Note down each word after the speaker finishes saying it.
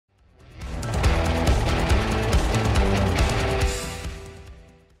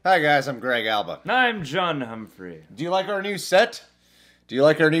Hi guys, I'm Greg Alba. And I'm John Humphrey. Do you like our new set? Do you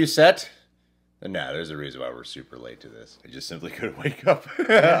like our new set? No, there's a reason why we're super late to this. I just simply couldn't wake up.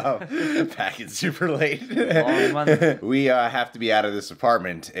 Packing super late. Long month. We have to be out of this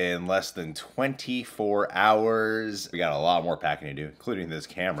apartment in less than 24 hours. We got a lot more packing to do, including this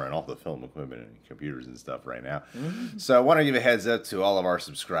camera and all the film equipment and computers and stuff right now. So I want to give a heads up to all of our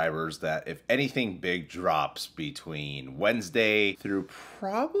subscribers that if anything big drops between Wednesday through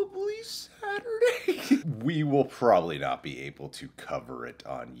probably Saturday, we will probably not be able to cover it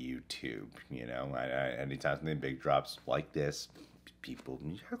on YouTube. You know, anytime something big drops like this, people,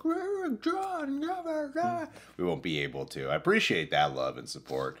 we won't be able to. I appreciate that love and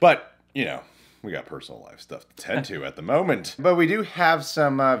support, but you know, we got personal life stuff to tend to at the moment. But we do have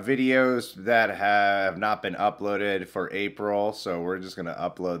some videos that have not been uploaded for April, so we're just gonna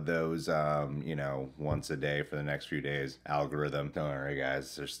upload those, you know, once a day for the next few days. Algorithm. Don't worry,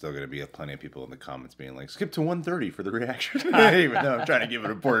 guys. There's still gonna be plenty of people in the comments being like, skip to 1:30 for the reaction. Even though I'm trying to give an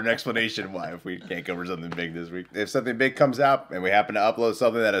important explanation why if we can't cover something big this week. If something big comes out and we happen to upload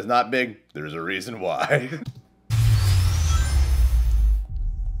something that is not big, there's a reason why.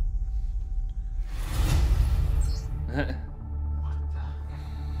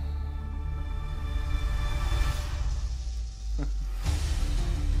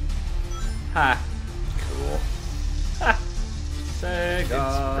 Ha. Cool.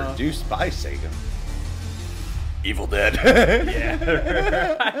 Sega. It's produced by Sega. Evil Dead.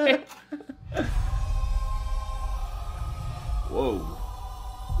 Yeah. Right. Whoa.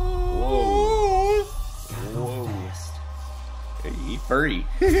 Whoa. Whoa. Hey, furry.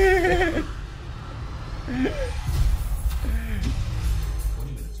 20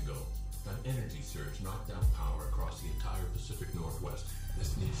 minutes ago, an energy surge knocked out power across the entire Pacific Northwest.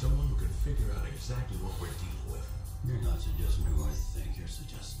 This needs someone who can figure out exactly what we're dealing with. You're not suggesting who I think you're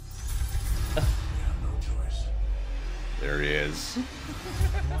suggesting. We have no choice. There he is.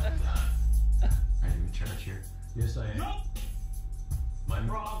 Are you in charge here? Yes, I am. No! I'm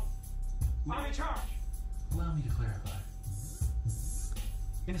wrong. I'm in charge. Allow me to clarify.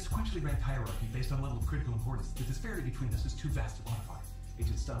 In a sequentially ranked hierarchy based on level of critical importance, the disparity between us is too vast to quantify.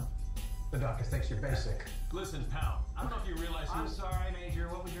 Agent Stone? The doctor thinks you're basic. Listen, pal. I don't know if you realize I'm sorry, Major.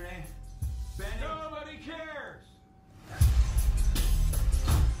 What was your name? Benny. Nobody cares.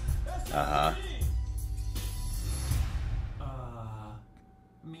 Uh-huh.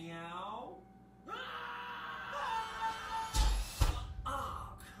 Meow?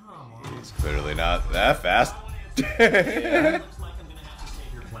 Oh, come on. He's clearly not that fast. Yeah. Looks like I'm gonna have to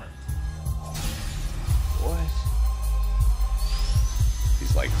save your planet. What?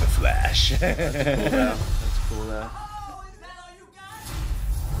 He's like the Flash. That's cool though. Oh, is that all you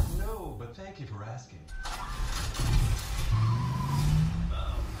got? No, but thank you for asking.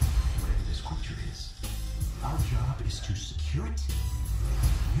 Whatever this creature is, our job is to secure it,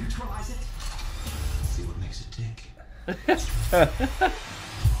 neutralize it, see what makes it tick.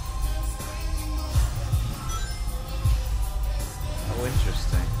 Oh,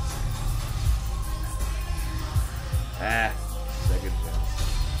 interesting. Ah, second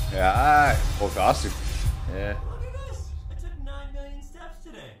chance. Yeah, full costume. Yeah. Look at this! I took 9 million steps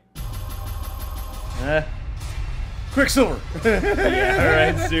today. Quicksilver.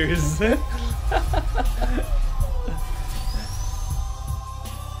 Yeah, right, seriously. Stay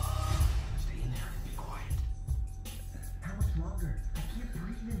in there and be quiet. How much longer? I can't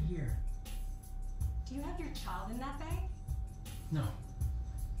breathe in here. Do you have your child in that bag? No.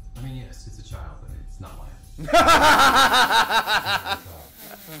 I mean, yes, it's a child, but it's not mine.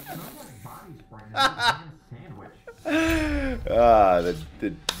 Body's right now. Ham sandwich. Ah, the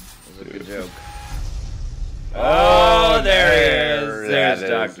That's a good joke. Oh, there he is. that There's is,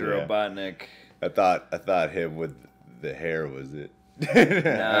 Dr. yeah. Robotnik. I thought him with the hair was it.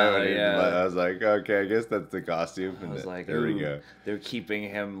 yeah. I was like, okay, I guess that's the costume. I was like, there we ooh, go. they're keeping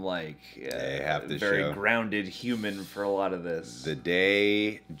him like They have to very show. grounded human for a lot of this. The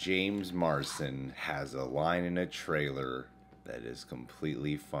day James Marsden has a line in a trailer that is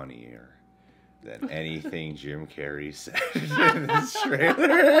completely funnier than anything Jim Carrey said in this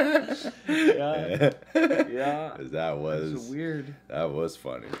trailer. Yeah. Yeah. That was It's weird. That was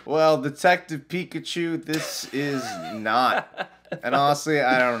funny. Well, Detective Pikachu, this is not. And honestly,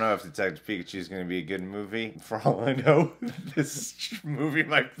 I don't know if Detective Pikachu is going to be a good movie. For all I know, this movie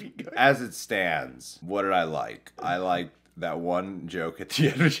might be good. As it stands, what did I like? I liked that one joke at the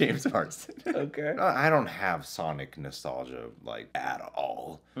end of James Marsden. Okay. I don't have Sonic nostalgia like at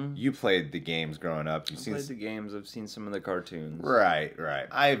all. You played the games growing up. You've I've played the games. I've seen some of the cartoons. Right.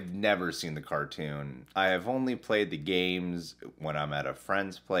 I've never seen the cartoon. I have only played the games when I'm at a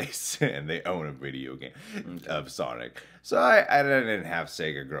friend's place and they own a video game of Sonic. So I didn't have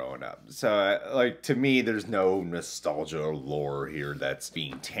Sega growing up. So like to me, there's no nostalgia or lore here that's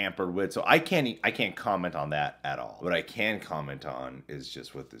being tampered with. So I can't comment on that at all. What I can comment on is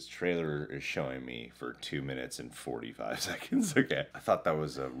just what this trailer is showing me for 2 minutes and 45 seconds. Okay, I thought that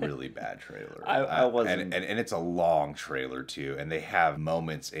was a really bad trailer. I wasn't. And it's a long trailer too, and they have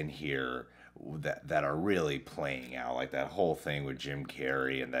moments in here that are really playing out, like that whole thing with Jim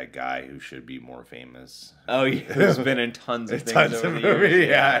Carrey and that guy who should be more famous. Oh, yeah, who's been in tons of things Tons over of the years. movies.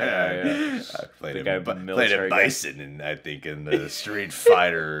 Yeah. I played The guy him, with the played military him guy. Bison, and I think in the Street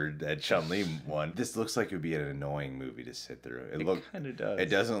Fighter that Chun-Li one. This looks like it would be an annoying movie to sit through. It kind of does. It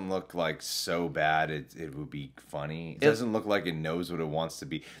doesn't look like so bad it would be funny. It doesn't look like it knows what it wants to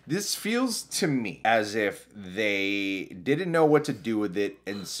be. This feels to me as if they didn't know what to do with it,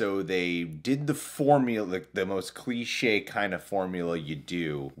 and so they did the formula, like the most cliche kind of formula you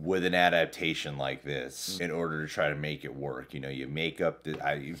do with an adaptation like this in order to try to make it work. You know, you make up the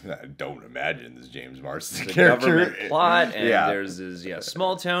I don't imagine this James Marsden the character government plot, and Yeah. there's this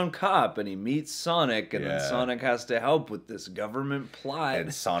small town cop, and he meets Sonic, and then Sonic has to help with this government plot.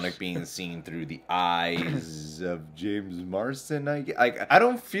 And Sonic being seen through the eyes of James Marsden. I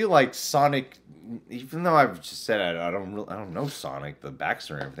don't feel like Sonic, even though I've just said I don't know Sonic, the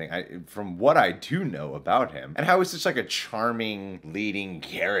backstory and everything. From what I do know about him and how he's such like a charming leading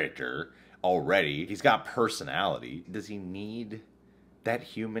character already, he's got personality. Does he need that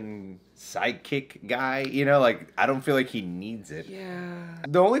human sidekick guy? You know, like I don't feel like he needs it. Yeah.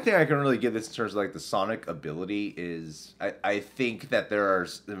 The only thing I can really give this in terms of like the Sonic ability is I think that there are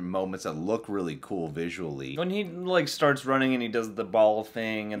moments that look really cool visually. When he like starts running and he does the ball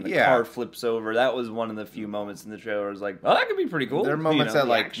thing and the Yeah. car flips over, that was one of the few moments in the trailer where I was like, oh, that could be pretty cool. There are moments that the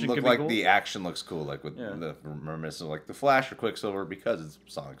like action look could be like cool. the action looks cool, like with Yeah. the reminiscent of like the Flash or Quicksilver because it's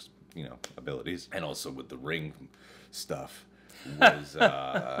Sonic's abilities, and also with the ring stuff. Was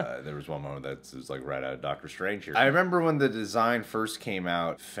there was one moment that was like right out of Doctor Strange here. I remember when the design first came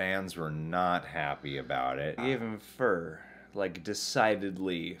out, fans were not happy about it. They gave him fur, like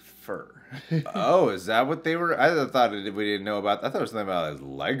decidedly fur. Oh, is that what they were? I thought we didn't know about. I thought it was something about his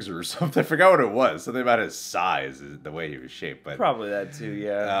legs or something. I forgot what it was. Something about his size, the way he was shaped. But Probably that too,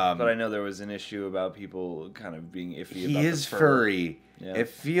 yeah. But I know there was an issue about people kind of being iffy he about is the fur. furry. Yeah. It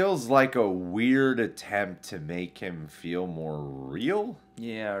feels like a weird attempt to make him feel more real.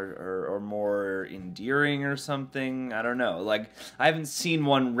 Yeah, or more endearing or something. I don't know. Like, I haven't seen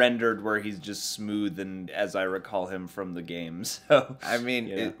one rendered where he's just smooth and as I recall him from the games. So I mean,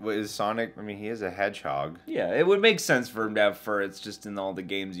 yeah. is Sonic? I mean, he is a hedgehog. Yeah, it would make sense for him to have fur. It's just in all the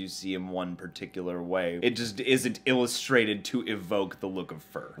games you see him one particular way. It just isn't illustrated to evoke the look of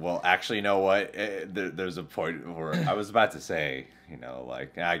fur. Well, actually, you know what? There's a point where I was about to say,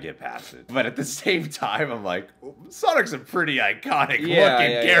 like, I get past it. But at the same time, I'm like, Sonic's a pretty iconic looking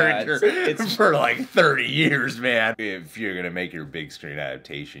character It's for like 30 years, man. If you're going to make your big screen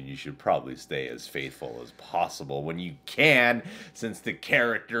adaptation, you should probably stay as faithful as possible when you can, since the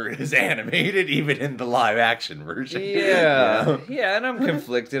character is animated, even in the live action version. Yeah, yeah, and I'm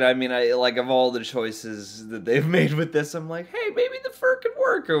conflicted. I mean, I like of all the choices that they've made with this, I'm like, hey, maybe the fur could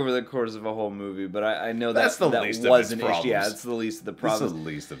work over the course of a whole movie. But I know That's the that least was of its an issue. Yeah, problems. it's the least of the This problems. is the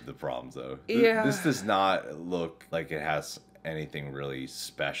least of the problems, though. Yeah. This does not look like it has anything really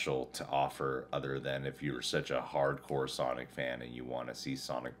special to offer other than if you were such a hardcore Sonic fan and you want to see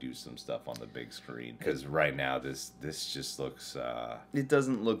Sonic do some stuff on the big screen. Because right now, this just looks... It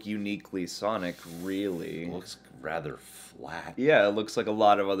doesn't look uniquely Sonic, really. looks rather flat. Yeah, it looks like a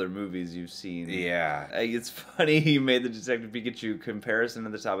lot of other movies you've seen. Yeah. It's funny you made the Detective Pikachu comparison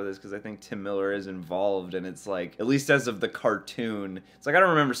at the top of this because I think Tim Miller is involved, and it's like, at least as of the cartoon, it's like I don't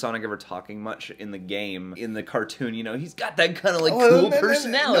remember Sonic ever talking much in the game. In the cartoon, he's got that kind of like cool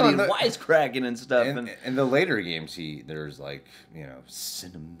personality and wisecracking and stuff. And in the later games, there's like,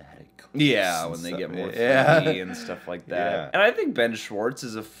 cinematic. Yeah, when and they stuff. get more Yeah. funny and stuff like that. Yeah. And I think Ben Schwartz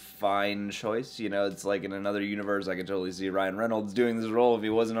is a fine choice. You know, it's like in another universe, I could totally see Ryan Reynolds doing this role if he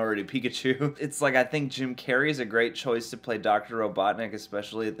wasn't already Pikachu. It's like, I think Jim Carrey is a great choice to play Dr. Robotnik,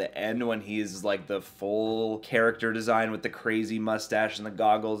 especially at the end when he's like the full character design with the crazy mustache and the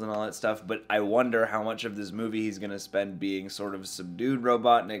goggles and all that stuff. But I wonder how much of this movie he's going to spend being sort of subdued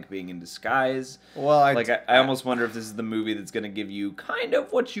Robotnik, being in disguise. Well, I almost wonder if this is the movie that's going to give you kind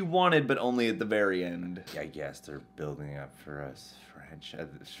of what you wanted, but only at the very end. I guess they're building up for us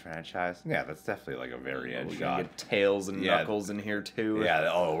franchise. Yeah, that's definitely like a very end We're shot. gonna get Tails and Knuckles in here too. Yeah,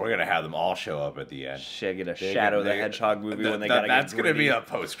 oh, we're gonna have them all show up at the end. Get a Shadow the Hedgehog movie when they gotta That's get gonna be gritty. a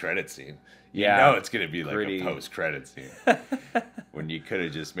post-credit scene. Yeah, You know it's gonna be like gritty. a post-credit scene. When you could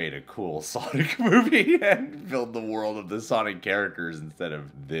have just made a cool Sonic movie and built the world of the Sonic characters instead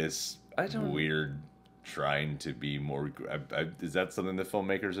of this weird trying to be more... is that something the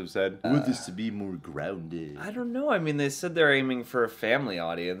filmmakers have said? Want this to be more grounded. I don't know. I mean, they said they're aiming for a family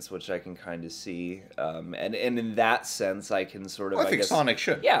audience, which I can kind of see. And in that sense, I can sort of... Well, I think guess, Sonic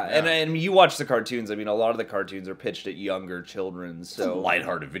should. Yeah, and you watch the cartoons. I mean, a lot of the cartoons are pitched at younger children, so... It's a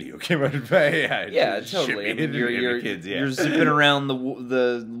lighthearted video game. Yeah, totally. I mean, you're zipping around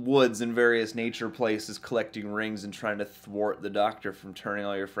the woods in various nature places, collecting rings and trying to thwart the Doctor from turning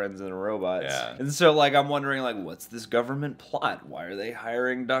all your friends into robots. Yeah. And so, like, I'm wondering, like, what's this government plot? Why are they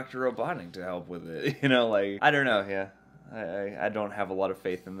hiring Dr. Robotnik to help with it? You know, like, I don't know, yeah. I don't have a lot of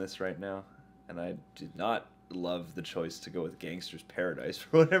faith in this right now. And I did not love the choice to go with Gangster's Paradise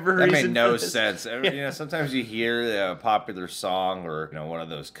for whatever reason. That made no sense. You know, sometimes you hear a popular song or, you know, one of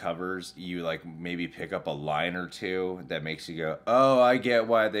those covers, you like maybe pick up a line or two that makes you go, oh, I get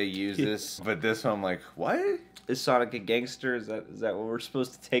why they use this. But this one, I'm like, what? Is Sonic a gangster? Is that what we're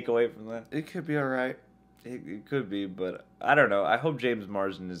supposed to take away from that? It could be all right. It could be, but I don't know. I hope James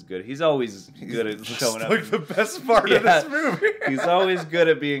Marsden is good. He's always good at showing up. Like the best part of this movie. He's always good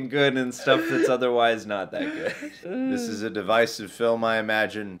at being good in stuff that's otherwise not that good. This is a divisive film, I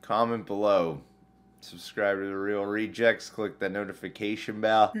imagine. Comment below. Subscribe to The Real Rejects. Click that notification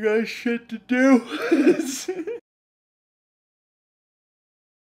bell. You got shit to do.